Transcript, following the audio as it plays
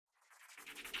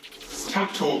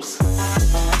Tap Talks.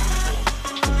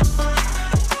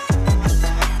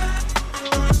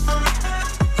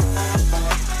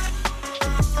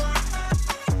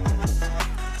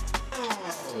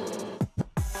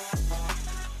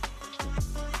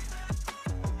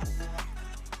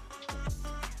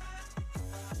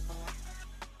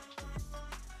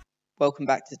 Welcome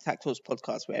back to the Tap Talks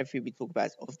podcast, where every week we talk about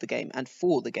of the game and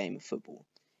for the game of football.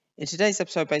 In today's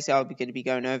episode, basically, I'll be going to be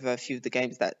going over a few of the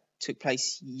games that took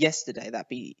place yesterday,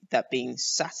 that being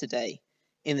Saturday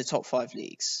in the top 5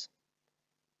 leagues.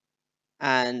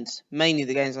 And mainly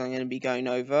the games I'm going to be going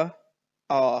over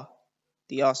are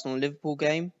the Arsenal-Liverpool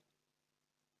game,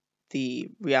 the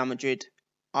Real Madrid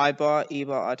Eibar,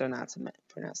 I don't know how to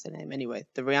pronounce the name anyway.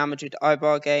 The Real Madrid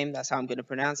Eibar game, that's how I'm going to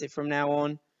pronounce it from now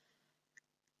on.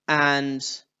 And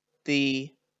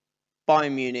the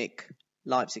Bayern Munich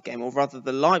Leipzig game, or rather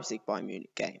the Leipzig Bayern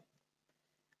Munich game.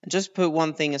 And just put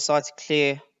one thing aside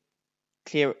to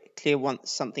clear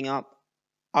something up.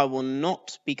 I will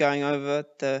not be going over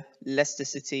the Leicester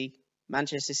City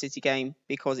Manchester City game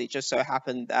because it just so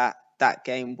happened that that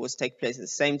game was taking place at the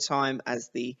same time as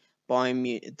the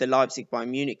Leipzig Bayern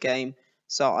Munich game,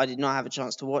 so I did not have a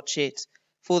chance to watch it.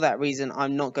 For that reason,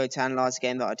 I'm not going to analyse a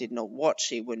game that I did not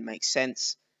watch. It wouldn't make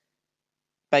sense.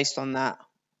 Based on that,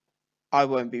 I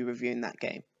won't be reviewing that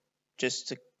game, just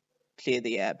to clear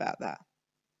the air about that.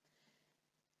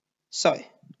 So,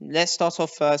 let's start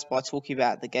off first by talking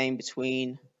about the game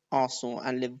between Arsenal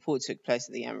and Liverpool. It took place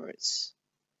at the Emirates.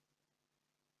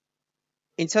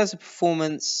 In terms of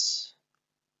performance,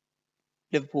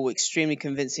 Liverpool were extremely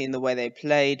convincing in the way they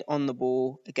played, on the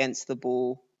ball, against the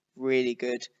ball, really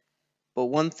good. But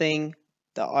one thing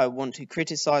that I want to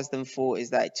criticise them for is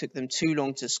that it took them too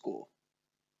long to score.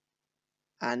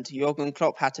 And Jurgen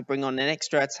Klopp had to bring on an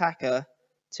extra attacker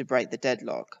to break the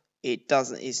deadlock. It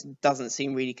doesn't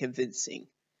seem really convincing.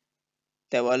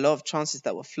 There were a lot of chances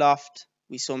that were fluffed.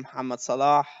 We saw Mohamed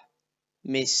Salah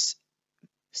miss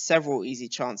several easy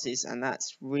chances, and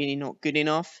that's really not good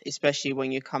enough, especially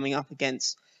when you're coming up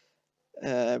against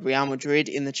Real Madrid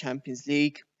in the Champions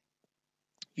League.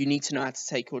 You need to know how to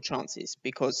take your chances,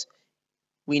 because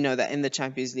we know that in the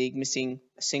Champions League, missing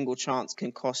a single chance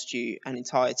can cost you an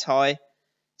entire tie.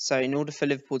 So in order for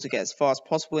Liverpool to get as far as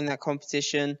possible in that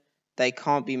competition, they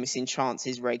can't be missing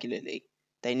chances regularly.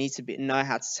 They need to know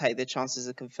how to take their chances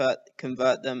and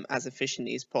convert them as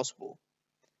efficiently as possible.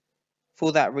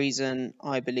 For that reason,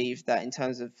 I believe that in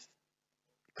terms of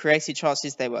created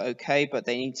chances, they were okay, but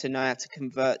they need to know how to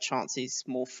convert chances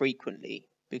more frequently.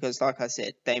 Because like I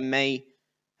said, they may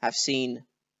have seen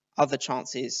other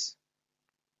chances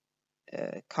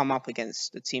come up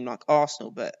against a team like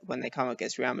Arsenal, but when they come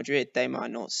against Real Madrid, they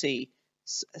might not see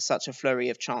such a flurry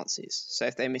of chances. So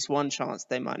if they miss one chance,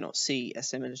 they might not see a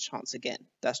similar chance again.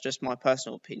 That's just my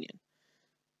personal opinion,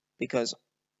 because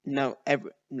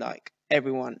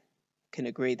everyone can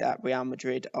agree that Real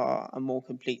Madrid are a more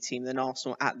complete team than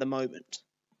Arsenal at the moment.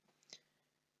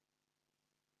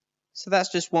 So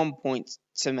that's just one point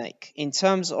to make. In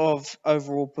terms of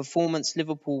overall performance,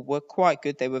 Liverpool were quite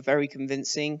good. They were very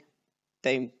convincing.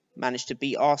 They managed to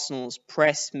beat Arsenal's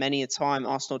press many a time.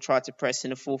 Arsenal tried to press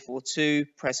in a 4-4-2,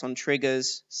 press on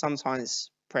triggers,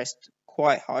 sometimes pressed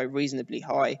quite high, reasonably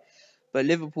high. But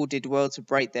Liverpool did well to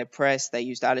break their press. They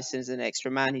used Alisson as an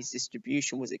extra man. His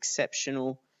distribution was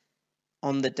exceptional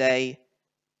on the day.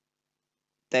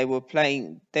 They were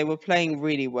playing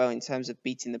really well in terms of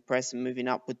beating the press and moving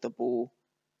up with the ball.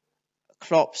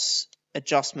 Klopp's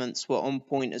adjustments were on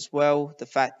point as well. The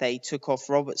fact they took off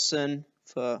Robertson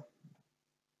for...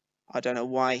 I don't know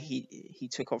why he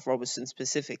took off Robertson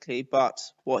specifically, but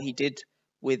what he did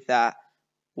with that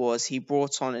was he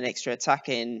brought on an extra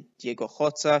attacker in Diego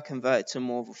Jota, converted to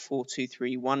more of a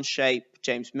 4-2-3-1 shape.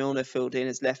 James Milner filled in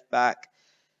as left back.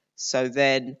 So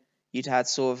then you'd had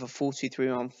sort of a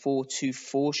 4-2-3-1,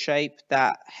 4-2-4 shape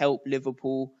that helped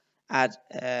Liverpool add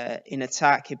in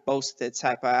attack. It bolstered the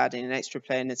attack by adding an extra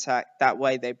player in attack. That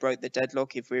way they broke the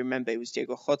deadlock. If we remember, it was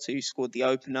Diego Jota who scored the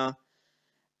opener.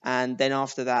 And then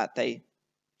after that, they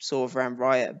sort of ran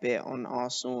riot a bit on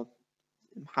Arsenal.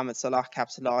 Mohamed Salah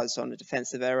capitalised on a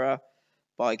defensive error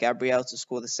by Gabriel to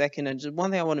score the second. And just one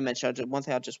thing I want to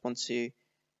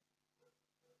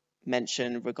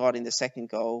mention regarding the second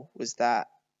goal was that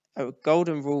a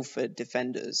golden rule for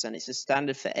defenders, and it's a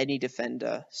standard for any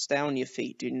defender: stay on your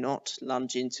feet. Do not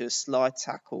lunge into a slide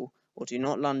tackle, or do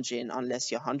not lunge in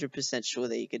unless you're 100% sure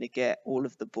that you're going to get all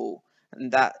of the ball.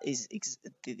 And that is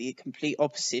the complete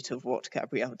opposite of what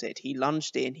Gabriel did. He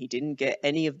lunged in, he didn't get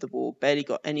any of the ball, barely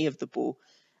got any of the ball.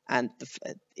 And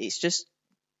it's just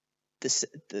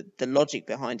the logic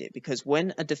behind it. Because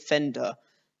when a defender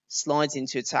slides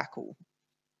into a tackle,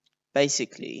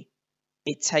 basically,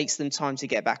 it takes them time to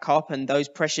get back up, and those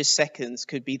precious seconds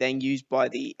could be then used by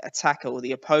the attacker or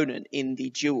the opponent in the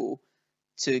duel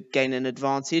to gain an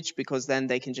advantage, because then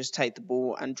they can just take the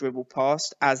ball and dribble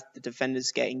past as the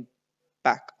defender's getting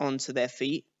back onto their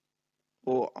feet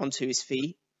or onto his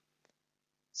feet.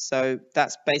 So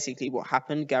that's basically what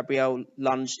happened. Gabriel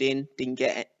lunged in,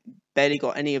 barely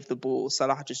got any of the ball.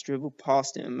 Salah just dribbled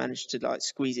past him and managed to like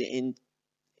squeeze it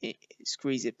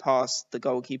past the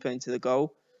goalkeeper into the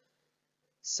goal.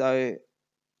 So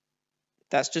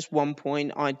that's just one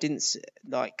point. I didn't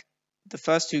like the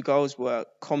first two goals were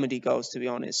comedy goals, to be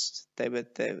honest. They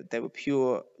were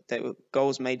pure. They were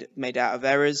goals made out of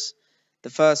errors. The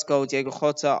first goal, Diego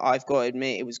Jota, I've got to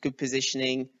admit, it was good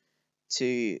positioning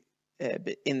to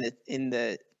in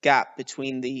the gap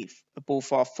between the ball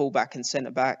far fullback and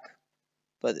centre back.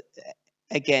 But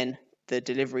again, the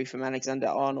delivery from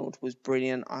Alexander-Arnold was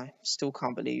brilliant. I still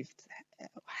can't believe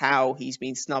how he's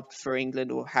been snubbed for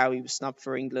England, or how he was snubbed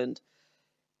for England.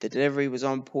 The delivery was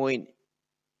on point,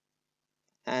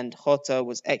 and Jota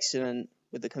was excellent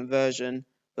with the conversion.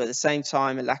 But at the same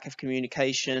time, a lack of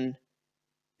communication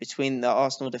between the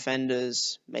Arsenal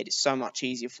defenders made it so much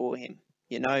easier for him,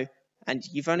 you know. And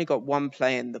you've only got one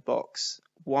player in the box,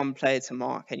 one player to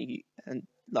mark, and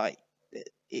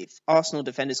if Arsenal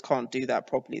defenders can't do that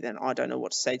properly, then I don't know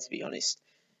what to say, to be honest.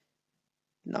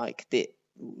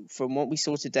 From what we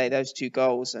saw today, those two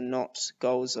goals are not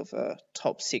goals of a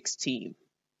top 6 team,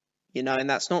 you know. And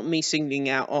that's not me singling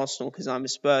out Arsenal because I'm a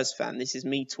Spurs fan. This is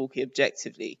me talking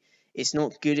objectively. It's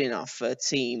not good enough for a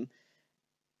team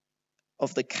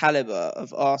of the caliber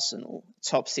of Arsenal,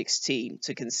 top 6 team,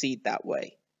 to concede that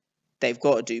way. They've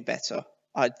got to do better.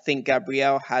 I think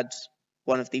Gabriel had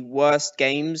one of the worst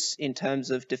games in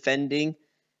terms of defending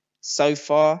so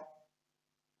far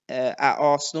at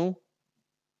Arsenal.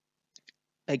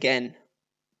 Again,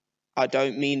 I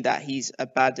don't mean that he's a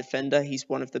bad defender. He's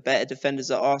one of the better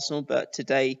defenders at Arsenal, but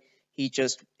today it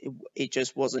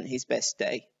just wasn't his best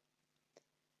day.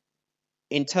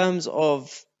 In terms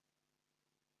of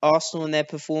Arsenal and their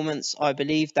performance, I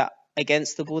believe that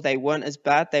against the ball, they weren't as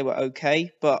bad. They were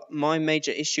okay. But my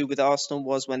major issue with Arsenal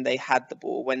was when they had the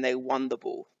ball, when they won the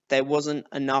ball. There wasn't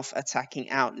enough attacking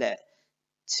outlet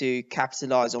to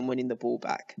capitalise on winning the ball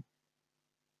back.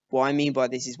 What I mean by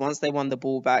this is once they won the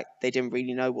ball back, they didn't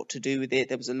really know what to do with it.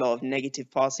 There was a lot of negative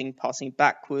passing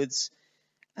backwards.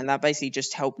 And that basically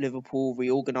just helped Liverpool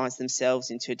reorganise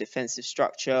themselves into a defensive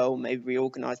structure, or maybe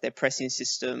reorganise their pressing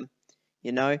system.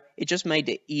 You know, it just made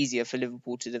it easier for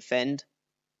Liverpool to defend.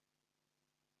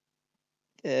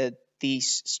 The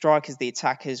strikers, the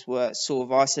attackers were sort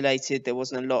of isolated. There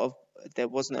wasn't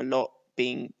a lot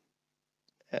being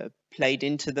played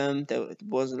into them. There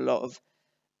wasn't a lot of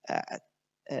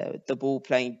the ball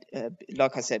playing,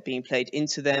 like I said, being played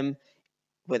into them,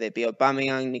 whether it be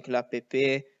Aubameyang, Nicolas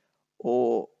Pepe,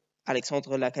 or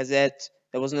Alexandre Lacazette.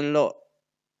 There wasn't a lot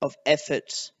of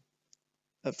effort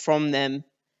from them.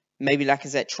 Maybe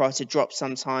Lacazette tried to drop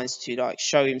sometimes to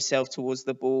show himself towards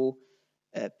the ball.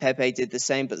 Pepe did the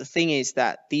same. But the thing is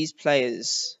that these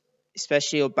players,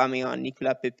 especially Aubameyang and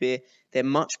Nicolas Pepe, they're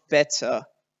much better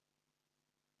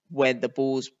when the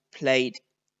ball's played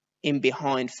in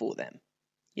behind for them.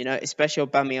 You know, especially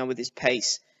Aubameyang with his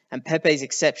pace. And Pepe's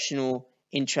exceptional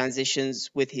in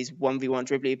transitions with his 1v1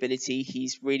 dribbling ability.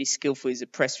 He's really skillful. He's a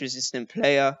press-resistant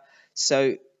player.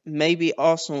 So maybe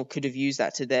Arsenal could have used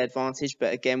that to their advantage,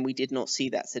 but again, we did not see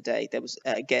that today. There was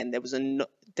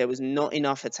not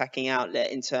enough attacking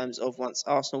outlet in terms of once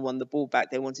Arsenal won the ball back,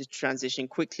 they wanted to transition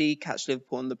quickly, catch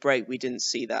Liverpool on the break. We didn't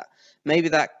see that. Maybe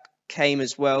that came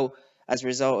as well as a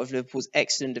result of Liverpool's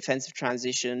excellent defensive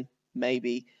transition,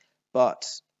 maybe, but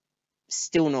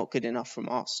still not good enough from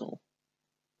Arsenal,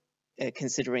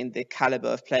 considering the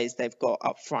calibre of players they've got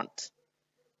up front.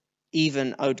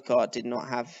 Even Odegaard did not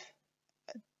have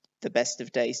the best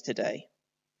of days today.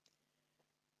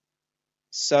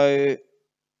 So,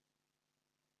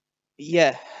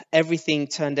 yeah, everything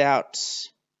turned out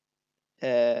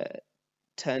in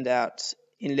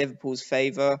Liverpool's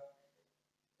favour.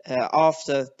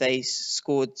 After they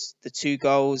scored the 2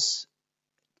 goals,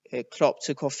 Klopp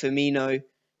took off Firmino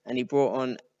and he brought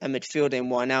on a midfielder in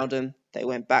Wijnaldum. They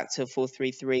went back to a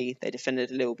 4-3-3. They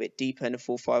defended a little bit deeper in a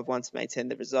 4-5-1 to maintain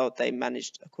the result. They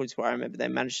managed, according to what I remember,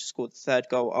 to score the 3rd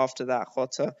goal. After that,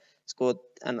 Jota scored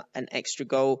an extra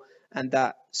goal, and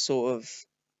that sort of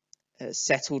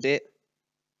settled it.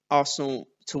 Arsenal,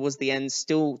 towards the end,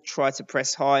 still tried to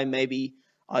press high, maybe,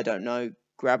 I don't know,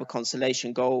 grab a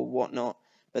consolation goal or whatnot,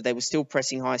 but they were still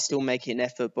pressing high, still making an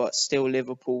effort, but still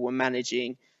Liverpool were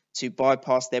managing to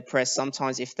bypass their press.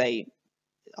 Sometimes if they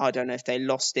I don't know if they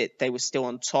lost it, they were still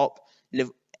on top.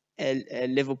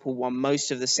 Liverpool won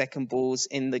most of the second balls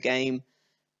in the game.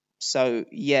 So,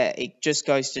 yeah, it just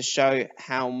goes to show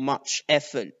how much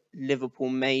effort Liverpool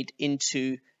made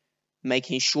into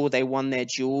making sure they won their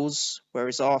duels,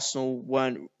 whereas Arsenal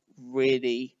weren't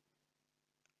really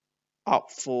up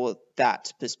for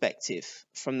that perspective.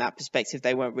 From that perspective,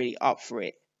 they weren't really up for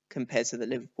it compared to the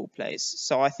Liverpool players.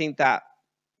 So I think that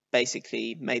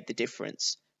basically made the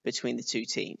difference between the two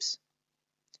teams.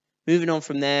 Moving on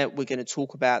from there, we're going to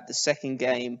talk about the second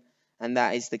game, and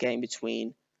that is the game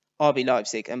between RB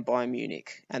Leipzig and Bayern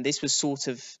Munich. And this was sort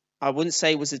of, I wouldn't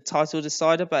say it was a title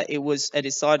decider, but it was a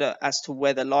decider as to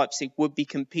whether Leipzig would be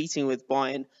competing with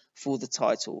Bayern for the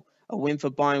title. A win for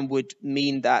Bayern would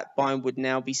mean that Bayern would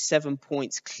now be 7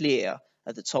 points clear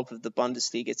at the top of the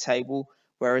Bundesliga table,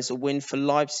 whereas a win for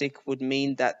Leipzig would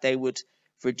mean that they would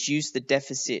reduce the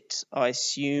deficit, I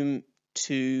assume,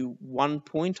 to 1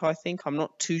 point, I think. I'm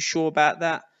not too sure about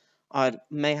that. I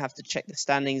may have to check the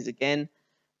standings again.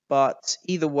 But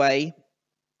either way,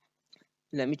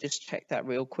 let me just check that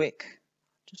real quick.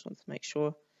 Just want to make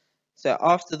sure. So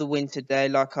after the win today,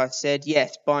 like I said,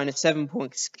 yes, Bayern are 7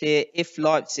 points clear. If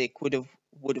Leipzig would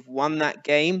have won that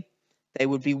game, they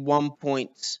would be 1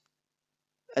 point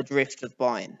adrift of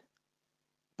Bayern.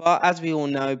 But as we all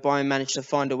know, Bayern managed to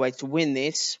find a way to win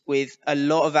this with a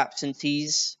lot of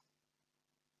absentees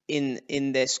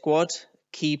in their squad.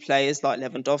 Key players like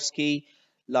Lewandowski,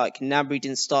 like Gnabry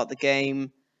didn't start the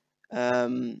game.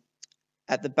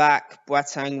 At the back,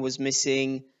 Boateng was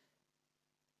missing.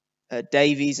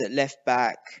 Davies at left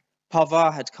back.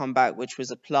 Pavard had come back, which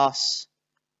was a plus.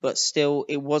 But still,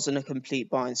 it wasn't a complete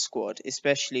Bayern squad,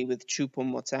 especially with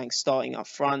Choupo-Moting starting up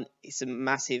front. It's a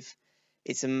massive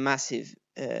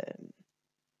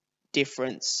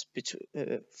difference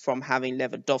from having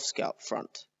Lewandowski up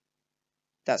front.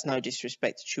 That's no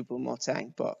disrespect to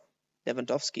Choupo-Moting, but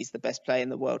Lewandowski is the best player in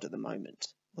the world at the moment,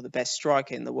 or the best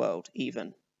striker in the world,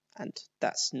 even, and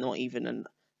that's not even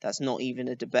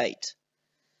a debate.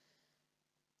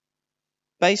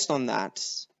 Based on that,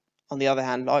 on the other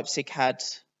hand, Leipzig had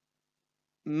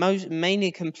mainly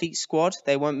a complete squad.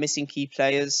 They weren't missing key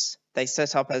players. They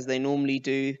set up as they normally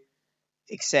do,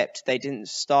 except they didn't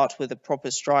start with a proper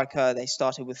striker. They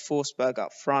started with Forsberg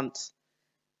up front.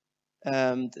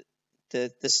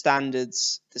 The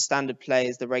standard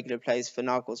players, the regular players for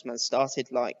Nagelsmann started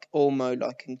like Olmo,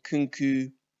 like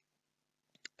Nkunku,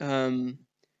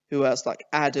 who else, like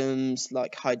Adams,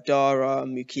 like Haidara,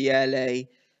 Mukiele.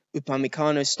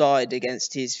 Upamecano started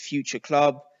against his future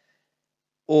club.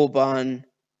 Orban.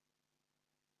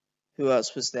 Who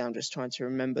else was there? I'm just trying to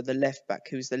remember the left back.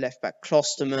 Who's the left back?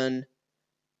 Klosterman.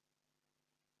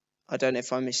 I don't know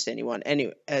if I missed anyone.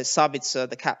 Anyway, Sabitzer,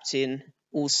 the captain,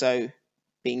 also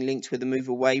being linked with a move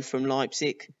away from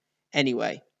Leipzig.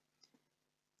 Anyway,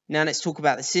 now let's talk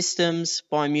about the systems.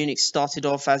 Bayern Munich started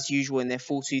off as usual in their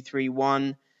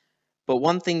 4-2-3-1. But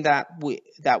one thing that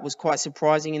was quite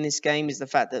surprising in this game is the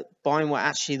fact that Bayern were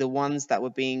actually the ones that were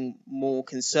being more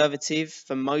conservative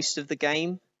for most of the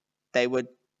game. They would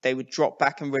drop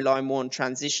back and rely more on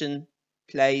transition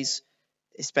plays,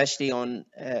 especially on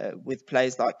with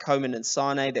players like Coman and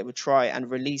Sane. They would try and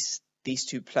release these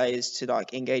two players to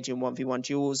like engage in 1v1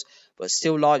 duels, but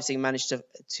still Leipzig managed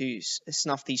to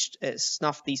snuff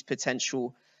these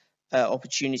potential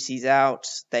opportunities out.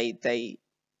 They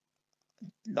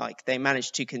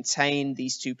managed to contain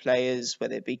these two players,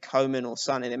 whether it be Coman or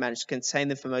Sane. They managed to contain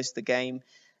them for most of the game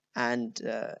and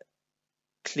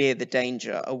clear the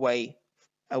danger away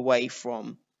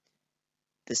from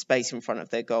the space in front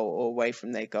of their goal or away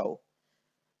from their goal.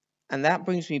 And that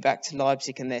brings me back to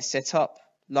Leipzig and their setup.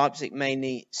 Leipzig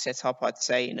mainly set up, I'd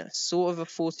say, in a sort of a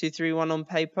 4-2-3-1 on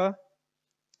paper,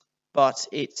 but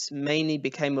it mainly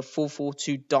became a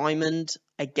 4-4-2 diamond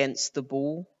against the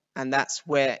ball, and that's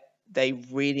where they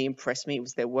really impressed me. It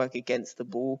was their work against the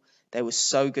ball. They were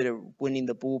so good at winning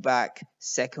the ball back,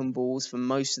 second balls for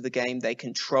most of the game. They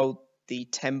controlled the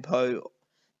tempo,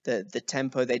 the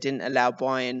tempo. They didn't allow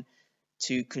Bayern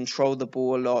to control the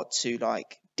ball a lot, to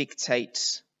like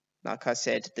dictate, like I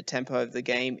said, the tempo of the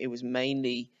game. It was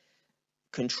mainly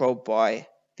controlled by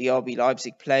the RB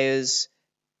Leipzig players.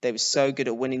 They were so good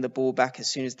at winning the ball back.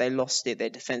 As soon as they lost it, their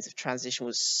defensive transition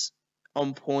was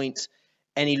on point.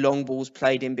 Any long balls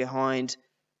played in behind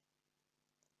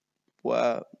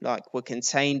were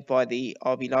contained by the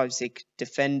RB Leipzig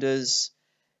defenders.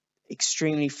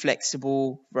 Extremely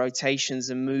flexible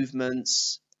rotations and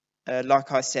movements.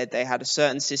 Like I said, they had a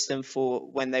certain system for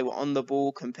when they were on the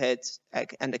ball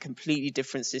and a completely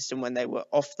different system when they were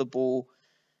off the ball.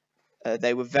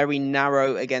 They were very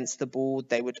narrow against the ball.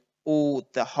 They would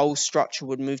the whole structure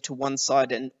would move to one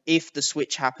side, and if the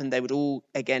switch happened, they would all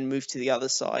again move to the other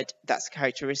side. That's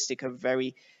a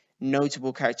very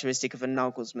notable characteristic of a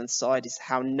Nagelsmann side, is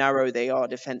how narrow they are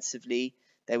defensively.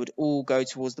 They would all go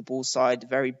towards the ball side,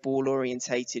 very ball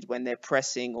orientated when they're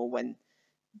pressing or when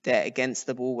they're against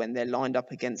the ball, when they're lined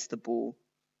up against the ball.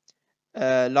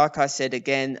 Like I said,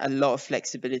 again, a lot of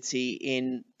flexibility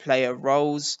in player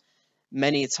roles.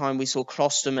 Many a time we saw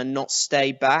Klostermann not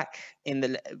stay back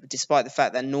despite the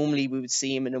fact that normally we would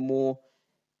see him in a more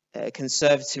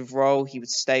conservative role. He would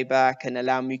stay back and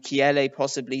allow Mukiele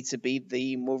possibly to be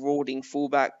the marauding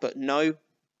fullback, but no,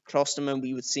 Klostermann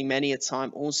we would see many a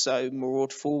time also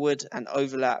maraud forward and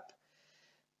overlap.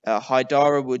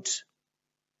 Haidara would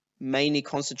mainly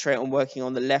concentrate on working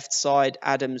on the left side.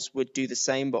 Adams would do the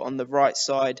same, but on the right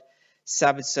side,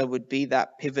 Sabitzer would be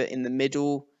that pivot in the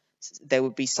middle. There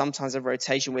would be sometimes a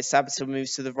rotation where Sabitzer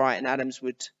moves to the right and Adams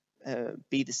would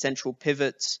be the central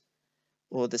pivot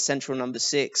or the central number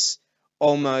 6.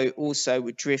 Olmo also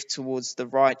would drift towards the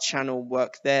right channel,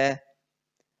 work there.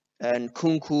 And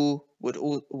Kunku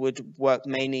would work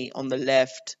mainly on the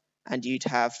left, and you'd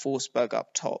have Forsberg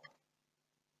up top.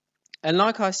 And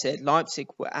like I said, Leipzig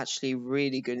were actually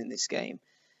really good in this game.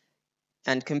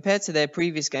 And compared to their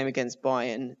previous game against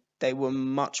Bayern, they were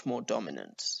much more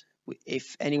dominant.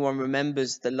 If anyone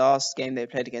remembers the last game they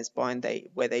played against Bayern,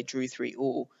 where they drew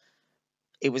 3-3,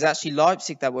 it was actually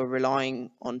Leipzig that were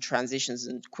relying on transitions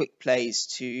and quick plays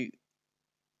to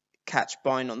catch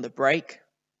Bayern on the break.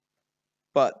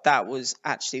 But that was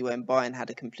actually when Bayern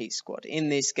had a complete squad. In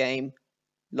this game,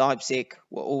 Leipzig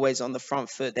were always on the front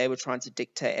foot. They were trying to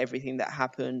dictate everything that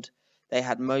happened. They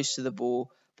had most of the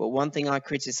ball. But one thing I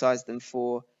criticized them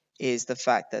for is the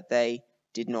fact that they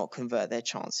did not convert their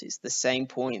chances. The same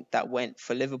point that went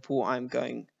for Liverpool, I'm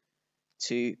going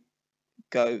to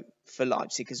go for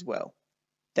Leipzig as well.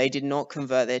 They did not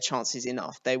convert their chances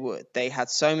enough. They had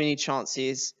so many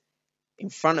chances in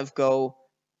front of goal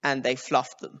and they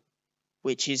fluffed them,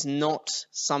 which is not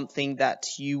something that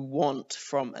you want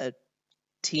from a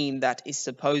team that is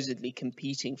supposedly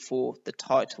competing for the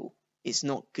title. It's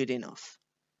not good enough.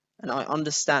 And I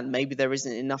understand maybe there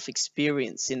isn't enough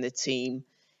experience in the team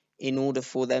in order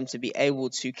for them to be able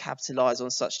to capitalize on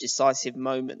such decisive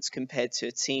moments compared to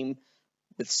a team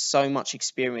with so much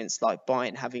experience like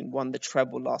Bayern, having won the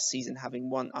treble last season, having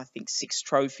won, I think, 6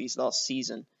 trophies last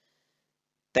season.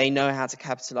 They know how to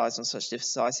capitalize on such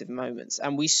decisive moments.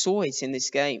 And we saw it in this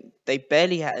game.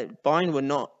 Bayern were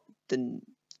not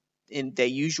in their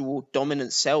usual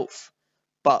dominant self.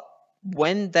 But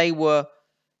when they were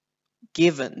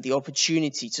given the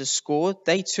opportunity to score,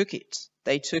 they took it.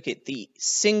 They took it. The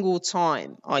single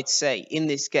time, I'd say, in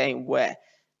this game where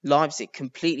Leipzig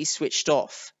completely switched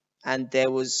off and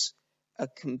there was a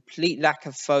complete lack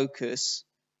of focus,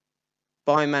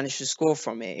 Bayern managed to score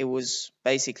from it. It was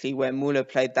basically where Müller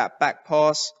played that back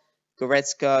pass.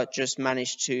 Goretzka just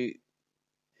managed to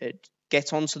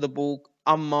get onto the ball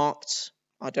unmarked.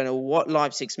 I don't know what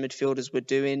Leipzig's midfielders were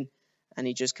doing, and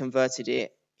he just converted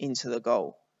it into the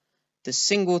goal. The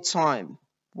single time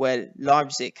where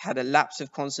Leipzig had a lapse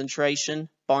of concentration,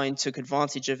 Bayern took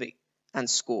advantage of it and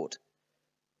scored.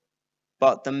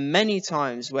 But the many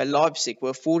times where Leipzig were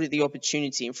afforded the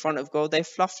opportunity in front of goal, they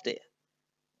fluffed it.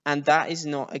 And that is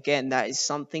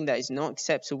something that is not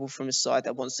acceptable from a side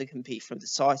that wants to compete for the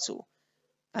title.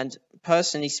 And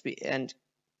personally,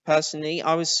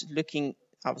 I was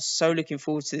so looking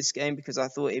forward to this game because I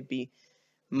thought it'd be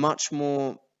much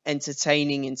more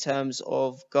entertaining in terms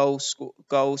of goals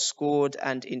scored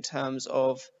and in terms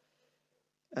of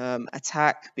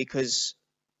attack, because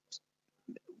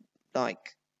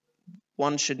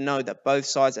one should know that both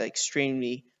sides are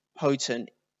extremely potent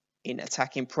in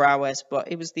attacking prowess,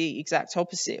 but it was the exact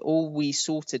opposite. All we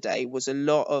saw today was a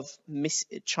lot of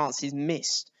chances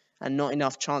missed and not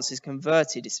enough chances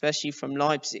converted, especially from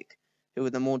Leipzig, who were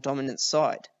the more dominant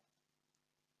side.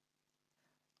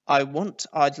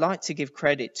 I'd like to give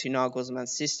credit to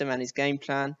Nagelsmann's system and his game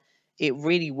plan. It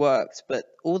really worked, but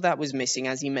all that was missing,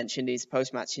 as he mentioned in his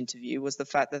post-match interview, was the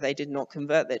fact that they did not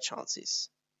convert their chances.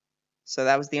 So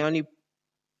that was the only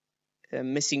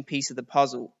missing piece of the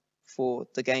puzzle for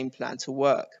the game plan to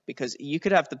work, because you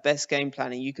could have the best game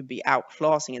plan and you could be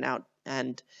outclassing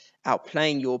and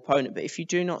outplaying your opponent, but if you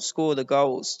do not score the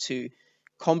goals to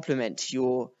complement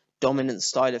your dominant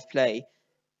style of play,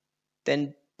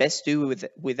 then best do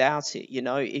without it.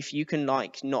 If you can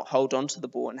not hold on to the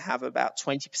ball and have about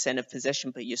 20% of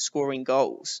possession, but you're scoring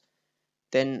goals,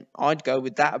 then I'd go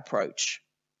with that approach.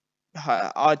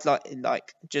 I'd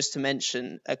like just to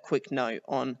mention a quick note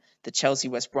on the Chelsea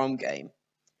West Brom game,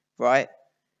 right?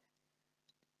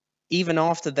 even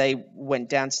after they went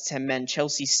down to 10 men,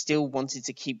 Chelsea still wanted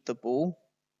to keep the ball.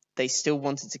 They still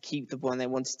wanted to keep the ball and they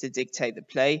wanted to dictate the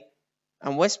play.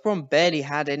 And West Brom barely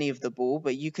had any of the ball,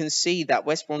 but you can see that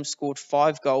West Brom scored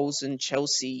 5 goals and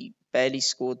Chelsea barely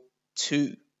scored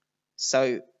 2.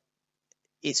 So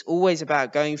it's always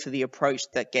about going for the approach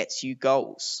that gets you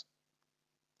goals.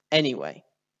 Anyway,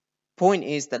 point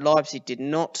is that Leipzig did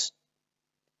not,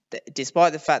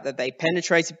 despite the fact that they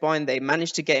penetrated Bayern, they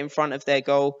managed to get in front of their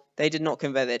goal, they did not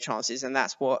convert their chances, and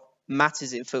that's what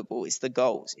matters in football. It's the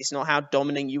goals. It's not how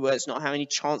dominant you were, it's not how many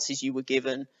chances you were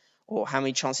given or how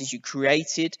many chances you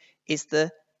created. It's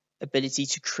the ability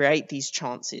to create these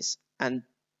chances, and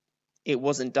it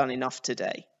wasn't done enough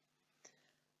today.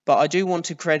 But I do want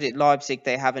to credit Leipzig.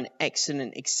 They have an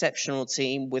excellent, exceptional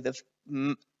team with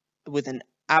an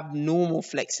abnormal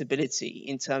flexibility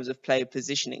in terms of player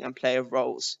positioning and player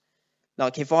roles.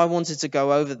 Like, if I wanted to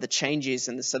go over the changes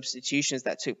and the substitutions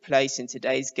that took place in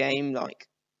today's game, like,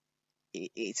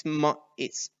 it's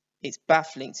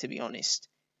baffling, to be honest.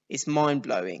 It's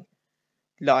mind-blowing.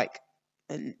 Like,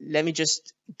 let me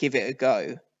just give it a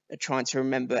go at trying to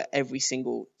remember every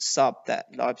single sub that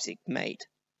Leipzig made.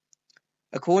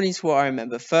 According to what I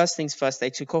remember, first things first, they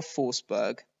took off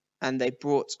Forsberg and they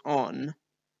brought on...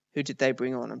 Who did they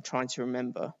bring on? I'm trying to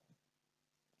remember.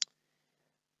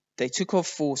 They took off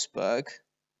Forsberg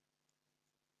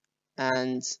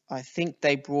and I think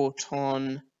they brought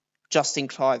on Justin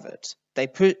Kluivert. They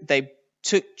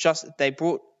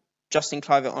brought Justin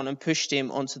Kluivert on and pushed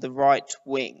him onto the right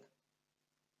wing.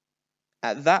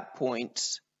 At that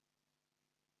point,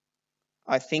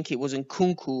 I think it was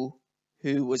Nkunku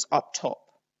who was up top.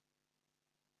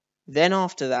 Then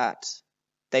after that,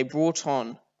 they brought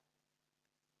on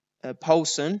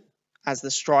Poulsen as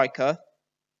the striker.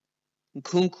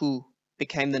 Nkunku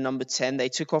became the number 10. They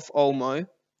took off Olmo.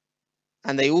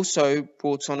 And they also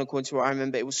brought on, according to what I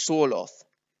remember, it was Sorloth.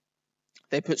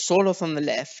 They put Sorloth on the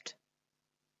left.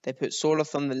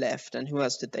 And who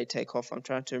else did they take off? I'm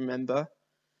trying to remember.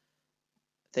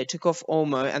 They took off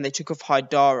Olmo and they took off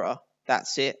Haidara.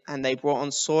 That's it. And they brought on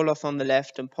Sorloth on the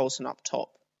left and Poulsen up top.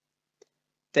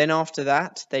 Then after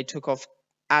that, they took off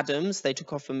Adams. They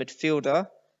took off a midfielder.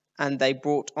 And they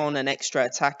brought on an extra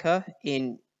attacker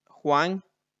in Hwang.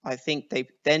 I think they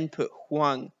then put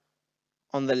Hwang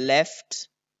on the left.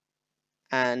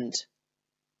 And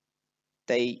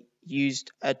they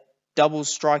used a double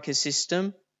striker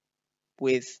system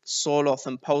with Sorloth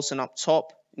and Poulsen up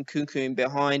top, and Nkunku in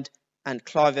behind, and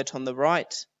Kluivert on the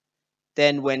right.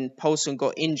 Then when Poulsen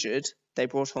got injured, they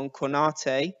brought on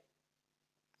Konate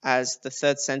as the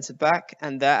third centre-back,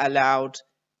 and that allowed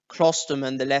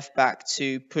Klosterman, the left-back,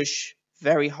 to push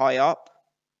very high up,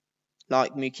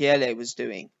 like Mukiele was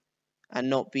doing, and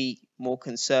not be more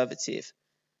conservative.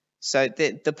 So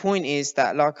the point is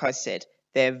that, like I said,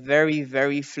 they're very,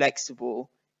 very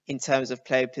flexible in terms of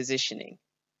player positioning.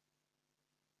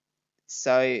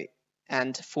 So,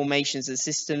 and formations and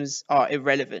systems are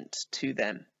irrelevant to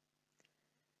them.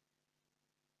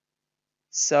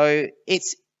 So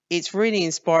it's really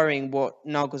inspiring what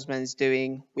Nagelsmann's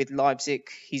doing with Leipzig.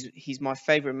 He's my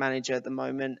favourite manager at the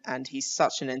moment, and he's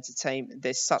such an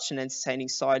there's such an entertaining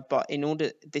side. But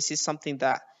this is something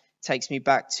that takes me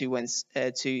back to when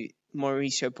to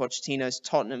Mauricio Pochettino's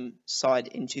Tottenham side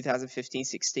in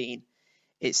 2015-16.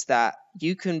 It's that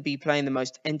you can be playing the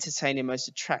most entertaining, most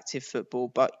attractive football,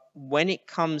 but when it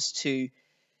comes to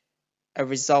a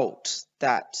result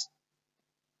that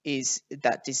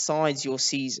decides your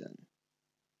season,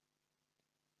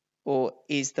 or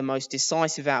is the most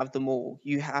decisive out of them all,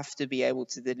 you have to be able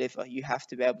to deliver. You have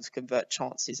to be able to convert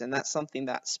chances, and that's something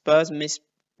that Spurs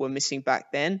were missing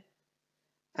back then,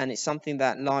 and it's something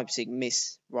that Leipzig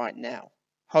miss right now.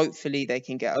 Hopefully they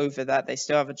can get over that. They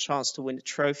still have a chance to win a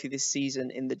trophy this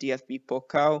season in the DFB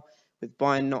Pokal with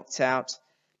Bayern knocked out.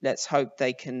 Let's hope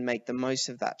they can make the most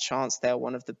of that chance. They're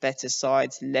one of the better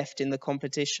sides left in the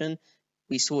competition.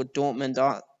 We saw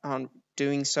Dortmund aren't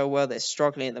doing so well. They're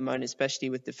struggling at the moment, especially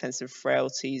with defensive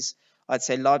frailties. I'd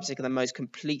say Leipzig are the most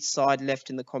complete side left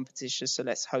in the competition, so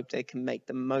let's hope they can make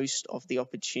the most of the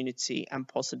opportunity and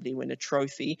possibly win a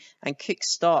trophy and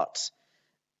kickstart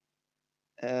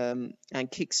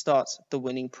the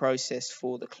winning process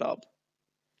for the club.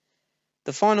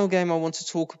 The final game I want to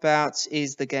talk about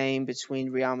is the game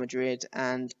between Real Madrid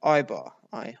and Eibar.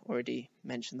 I already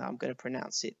mentioned that I'm going to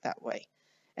pronounce it that way.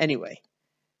 Anyway,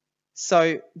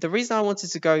 so the reason I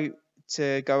wanted to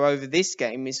go over this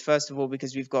game is, first of all,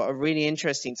 because we've got a really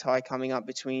interesting tie coming up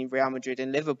between Real Madrid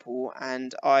and Liverpool,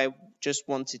 and I just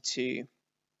wanted to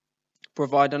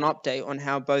provide an update on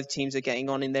how both teams are getting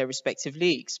on in their respective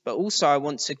leagues. But also I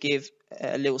want to give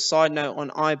a little side note on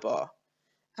Eibar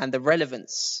and the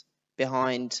relevance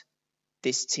behind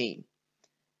this team.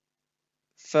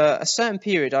 For a certain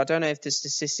period, I don't know if the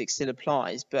statistic still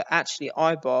applies, but actually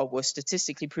Eibar were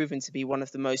statistically proven to be one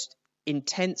of the most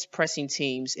intense pressing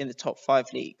teams in the top 5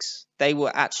 leagues. They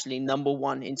were actually number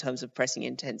 1 in terms of pressing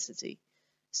intensity,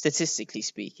 statistically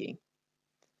speaking.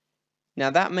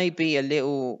 Now that may be a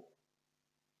little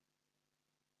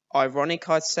ironic,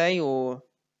 I'd say, or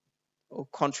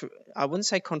I wouldn't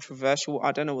say controversial.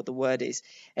 I don't know what the word is.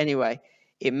 Anyway,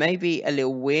 it may be a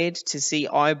little weird to see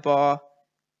Eibar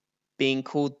being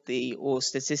called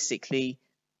statistically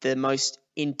the most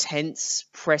intense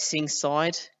pressing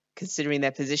side, considering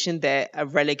their position. They're a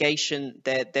relegation.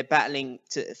 They're battling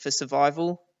for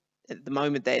survival at the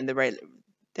moment. They're in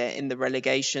the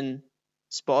relegation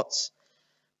spots.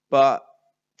 But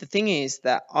the thing is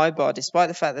that Eibar, despite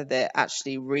the fact that they're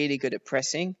actually really good at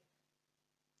pressing,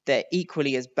 they're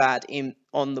equally as bad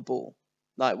on the ball.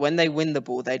 Like when they win the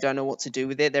ball, they don't know what to do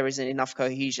with it. There isn't enough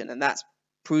cohesion, and that's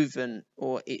proven,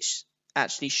 or it's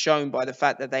actually shown by the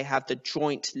fact that they have the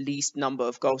joint least number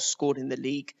of goals scored in the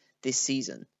league this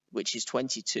season, which is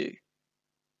 22.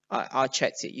 I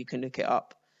checked it. You can look it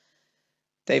up.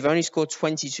 They've only scored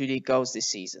 22 league goals this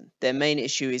season. Their main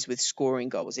issue is with scoring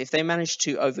goals. If they manage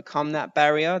to overcome that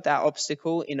barrier, that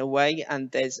obstacle in a way,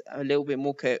 and there's a little bit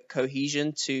more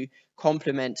cohesion to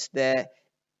complement their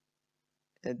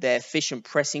efficient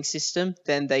pressing system,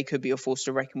 then they could be a force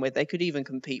to reckon with. They could even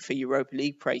compete for Europa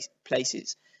League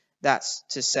places. That's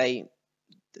to say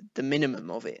the minimum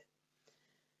of it.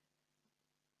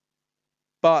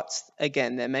 But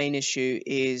again, their main issue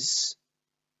is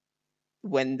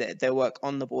when their work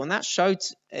on the ball. And that showed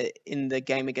in the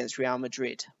game against Real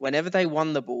Madrid. Whenever they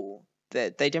won the ball,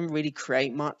 they didn't really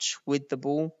create much with the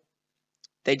ball.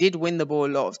 They did win the ball a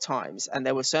lot of times, and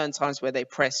there were certain times where they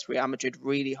pressed Real Madrid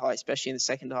really high, especially in the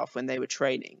second half when they were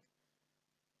trailing.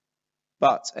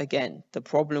 But again, the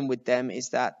problem with them is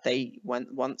that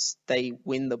once they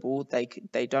win the ball,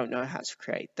 they don't know how to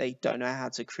create. They don't know how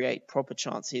to create proper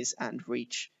chances and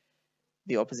reach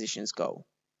the opposition's goal.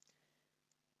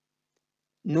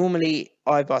 Normally,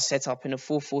 Eibar set up in a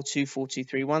 4-4-2,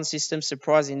 4-2-3-1 system.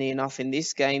 Surprisingly enough, in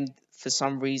this game, for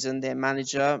some reason, their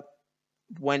manager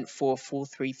went for a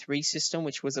 4-3-3 system,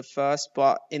 which was a first,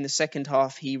 but in the second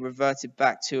half, he reverted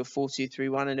back to a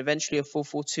 4-2-3-1 and eventually a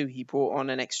 4-4-2. He brought on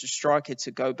an extra striker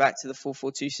to go back to the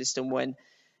 4-4-2 system when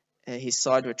his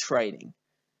side were trailing.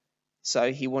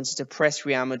 So he wanted to press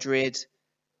Real Madrid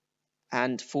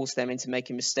and force them into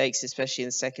making mistakes, especially in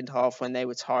the second half when they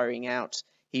were tiring out.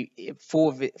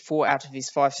 Four out of his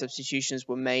 5 substitutions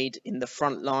were made in the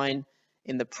front line,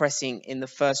 in the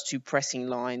first 2 pressing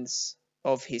lines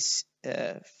of his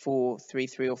 4-3-3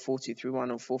 or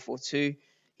 4-2-3-1 or 4-4-2.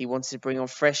 He wanted to bring on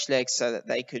fresh legs so that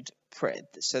they could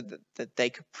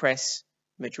press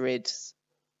Madrid's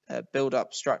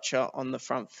build-up structure on the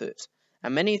front foot.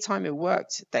 And many a time it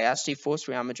worked. They actually forced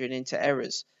Real Madrid into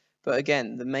errors. But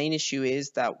again, the main issue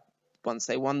is that once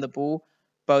they won the ball,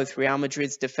 both Real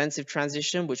Madrid's defensive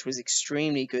transition, which was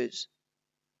extremely good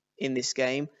in this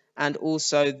game, and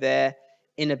also their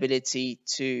inability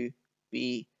to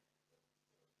be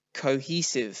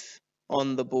cohesive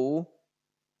on the ball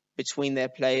between their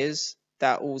players,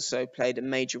 that also played a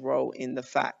major role in the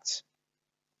fact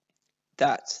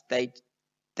that they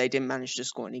didn't manage to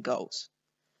score any goals.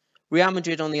 Real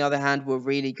Madrid, on the other hand, were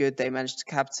really good. They managed to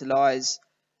capitalize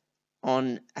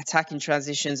on attacking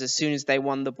transitions. As soon as they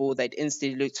won the ball, they'd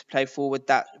instantly look to play forward.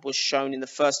 That was shown in the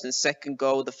first and second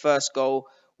goal. The first goal,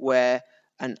 where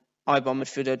an Eibar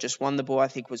midfielder just won the ball, I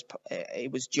think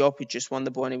it was Diop who just won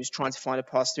the ball and he was trying to find a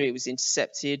pass through. It was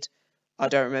intercepted. I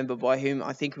don't remember by whom.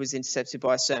 I think it was intercepted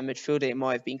by a certain midfielder. It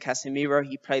might have been Casemiro.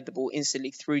 He played the ball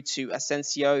instantly through to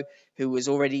Asensio, who was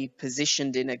already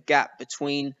positioned in a gap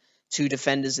between 2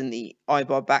 defenders in the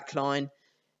Eibar backline.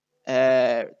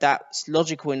 That's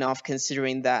logical enough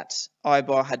considering that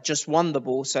Eibar had just won the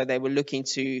ball, so they were looking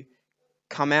to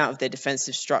come out of their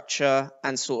defensive structure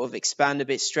and sort of expand a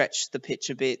bit, stretch the pitch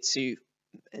a bit to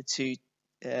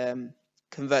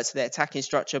convert to their attacking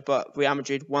structure. But Real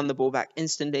Madrid won the ball back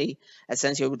instantly.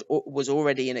 Asensio was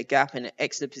already in a gap in an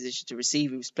excellent position to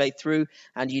receive. He was played through,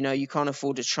 and you can't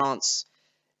afford a chance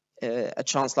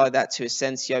like that to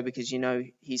Asensio because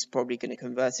he's probably going to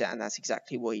convert it, and that's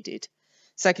exactly what he did.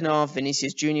 Second half,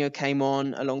 Vinicius Junior came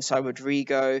on alongside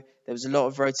Rodrigo. There was a lot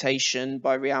of rotation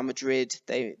by Real Madrid.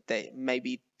 They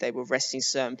were resting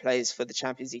certain players for the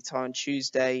Champions League tie on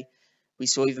Tuesday. We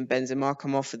saw even Benzema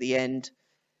come off at the end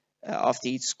after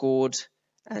he'd scored,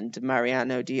 and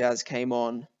Mariano Diaz came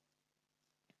on.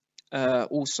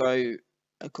 Also,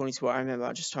 according to what I remember,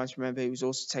 I'm just trying to remember, he was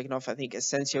also taken off. I think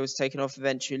Asensio was taken off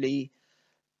eventually.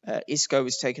 Isco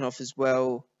was taken off as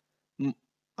well.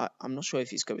 I'm not sure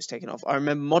if Isco was taken off. I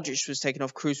remember Modric was taken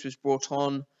off. Kroos was brought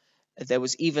on. There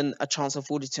was even a chance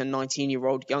afforded to a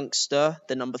 19-year-old youngster,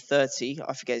 the number 30.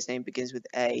 I forget his name, begins with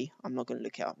A. I'm not going to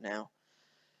look it up now.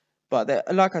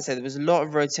 But like I said, there was a lot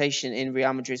of rotation in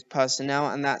Real Madrid's personnel,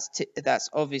 and that's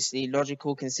obviously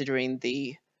logical considering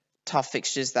the tough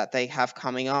fixtures that they have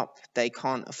coming up. They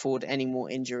can't afford any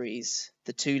more injuries.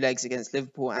 The 2 legs against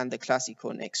Liverpool and the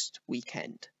Clásico next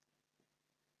weekend.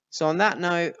 So on that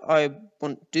note, I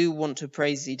do want to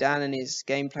praise Zidane and his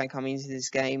game plan coming into this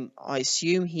game. I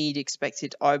assume he'd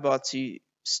expected Eibar to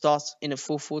start in a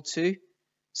 4-4-2,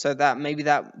 so that maybe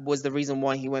that was the reason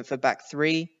why he went for back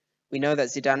 3. We know that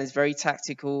Zidane is very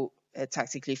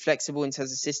tactically flexible in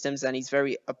terms of systems, and he's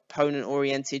very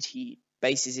opponent-oriented. He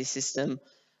bases his system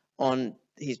on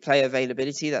his player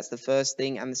availability. That's the first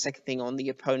thing. And the second thing, on the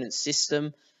opponent's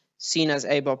system. Seen as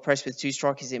Eibar pressed with 2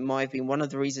 strikers, it might have been one of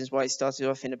the reasons why he started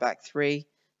off in a back 3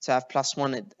 to have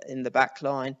 +1 in the back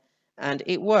line. And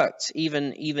it worked,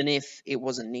 even if it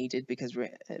wasn't needed, because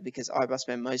Eibar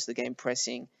spent most of the game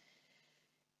pressing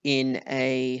in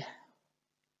a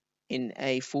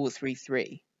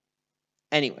 4-3-3.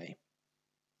 Anyway,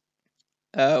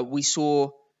 we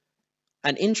saw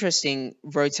an interesting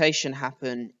rotation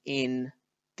happen in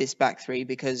this back 3,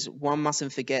 because one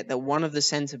mustn't forget that one of the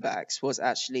centre backs was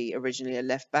actually originally a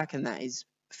left back, and that is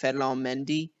Ferland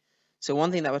Mendy. So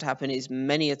one thing that would happen is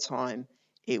many a time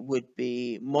it would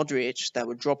be Modric that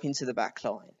would drop into the back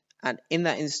line, and in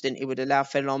that instant it would allow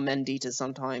Ferland Mendy to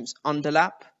sometimes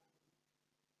underlap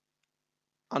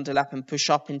and push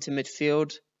up into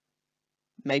midfield,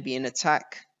 maybe in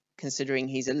attack, considering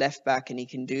he's a left back and he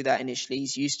can do that initially.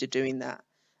 He's used to doing that,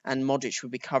 and Modric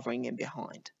would be covering him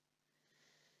behind.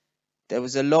 There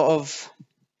was a lot of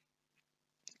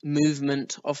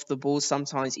movement off the ball.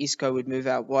 Sometimes Isco would move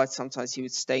out wide, sometimes he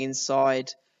would stay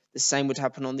inside. The same would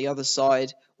happen on the other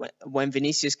side. When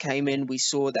Vinicius came in, we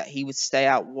saw that he would stay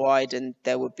out wide, and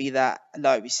there would be that,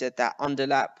 like we said, that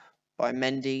underlap by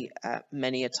Mendy at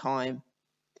many a time.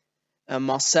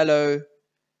 Marcelo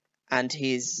and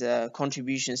his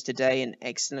contributions today, and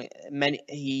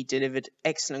he delivered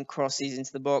excellent crosses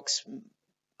into the box.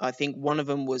 I think one of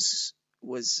them was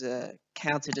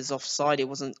counted as offside. It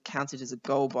wasn't counted as a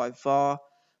goal by VAR,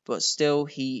 but still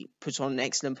he put on an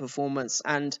excellent performance.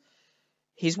 And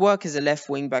his work as a left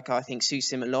wing back, I think,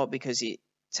 suits him a lot, because it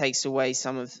takes away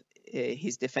some of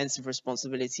his defensive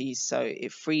responsibilities. So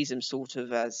it frees him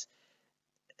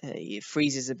it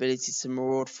frees his ability to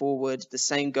maraud forward. The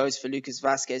same goes for Lucas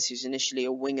Vázquez, who's initially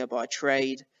a winger by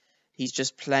trade. He's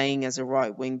just playing as a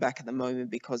right wing back at the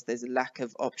moment because there's a lack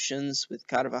of options with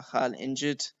Carvajal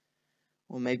injured,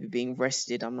 or maybe being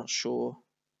rested. I'm not sure.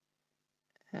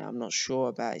 I'm not sure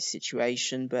about his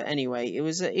situation, but anyway, it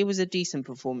was a decent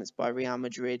performance by Real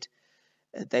Madrid.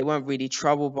 They weren't really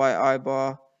troubled by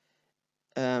Eibar.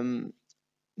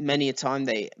 Many a time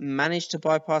they managed to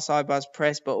bypass Eibar's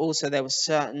press, but also there were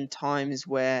certain times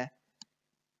where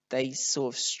they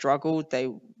sort of struggled. They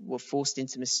were forced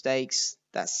into mistakes.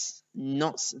 That's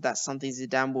something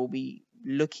Zidane will be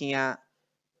looking at,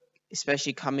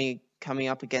 especially coming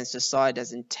up against a side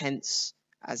as intense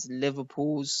as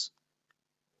Liverpool's.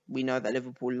 We know that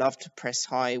Liverpool love to press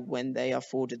high when they are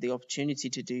afforded the opportunity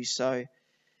to do so.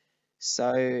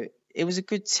 So it was a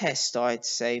good test, I'd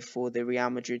say, for the Real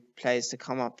Madrid players to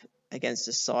come up against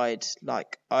a side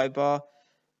like Eibar.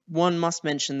 One must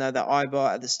mention, though, that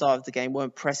Eibar at the start of the game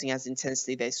weren't pressing as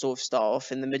intensely. They sort of start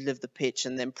off in the middle of the pitch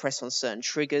and then press on certain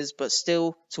triggers. But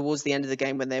still, towards the end of the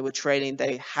game, when they were trailing,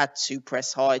 they had to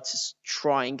press high to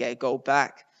try and get a goal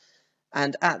back.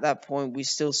 And at that point, we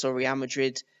still saw Real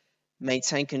Madrid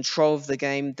maintain control of the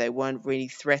game. They weren't really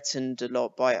threatened a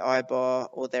lot by Eibar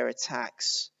or their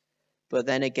attacks. But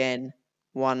then again,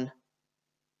 one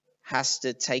has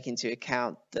to take into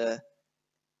account the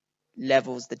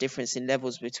difference in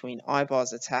levels between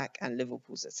Eibar's attack and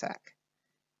Liverpool's attack.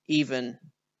 Even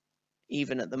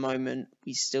at the moment,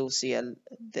 we still see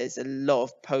there's a lot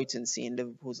of potency in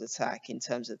Liverpool's attack in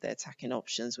terms of their attacking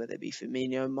options, whether it be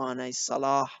Firmino, Mane,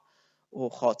 Salah, or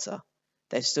Jota.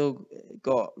 They've still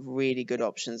got really good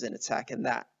options in attack, and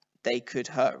that they could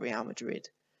hurt Real Madrid.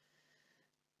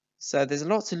 So there's a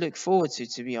lot to look forward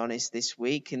to be honest, this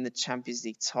week in the Champions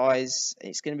League ties.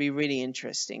 It's going to be really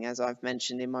interesting, as I've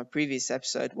mentioned in my previous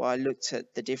episode, where I looked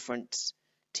at the different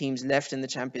teams left in the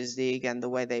Champions League and the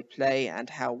way they play, and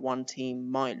how one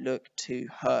team might look to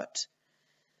hurt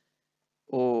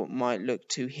or might look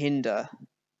to hinder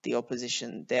their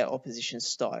opposition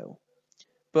style.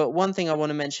 But one thing I want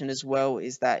to mention as well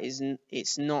is that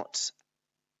it's not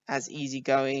as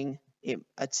easygoing.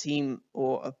 A team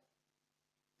or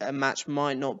a match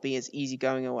might not be as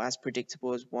easygoing or as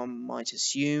predictable as one might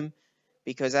assume,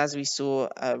 because as we saw,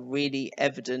 a really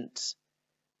evident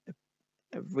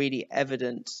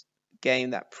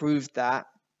game that proved that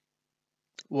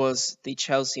was the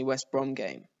Chelsea West Brom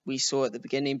game. We saw at the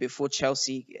beginning, before Thiago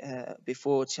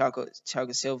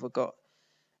Silva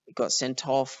got sent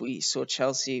off, we saw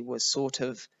Chelsea was sort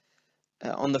of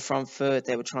on the front foot.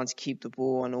 They were trying to keep the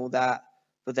ball and all that.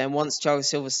 But then once Thiago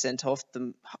Silva was sent off,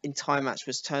 the entire match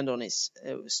was turned on its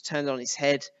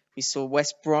head. We saw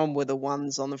West Brom were the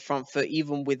ones on the front foot,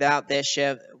 even without their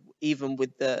share, even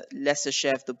with the lesser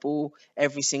share of the ball.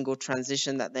 Every single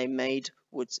transition that they made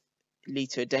would lead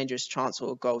to a dangerous chance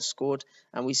or a goal scored,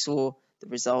 and we saw the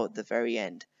result at the very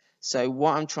end. So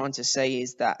what I'm trying to say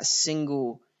is that a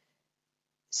single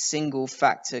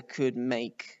factor could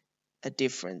make a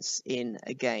difference in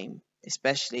a game,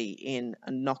 especially in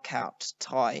a knockout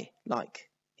tie like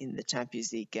in the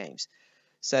Champions League games.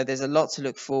 So there's a lot to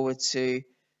look forward to.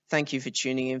 Thank you for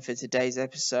tuning in for today's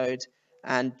episode.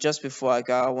 And just before I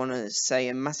go, I want to say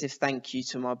a massive thank you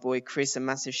to my boy Chris, a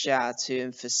massive shout out to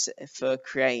him for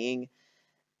creating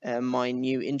my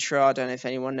new intro. I don't know if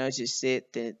anyone noticed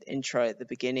it, the intro at the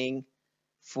beginning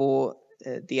for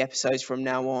the episodes from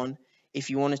now on. If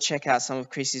you want to check out some of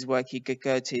Chris's work, you could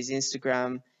go to his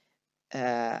Instagram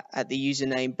at the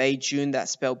username Baijoune.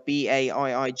 That's spelled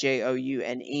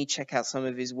Baiijoune. Check out some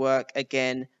of his work.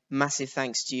 Again, massive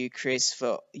thanks to you, Chris,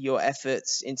 for your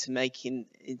efforts into making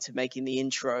the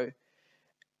intro.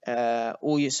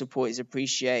 All your support is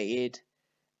appreciated.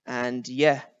 And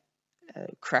yeah,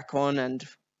 crack on, and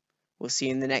we'll see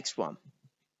you in the next one.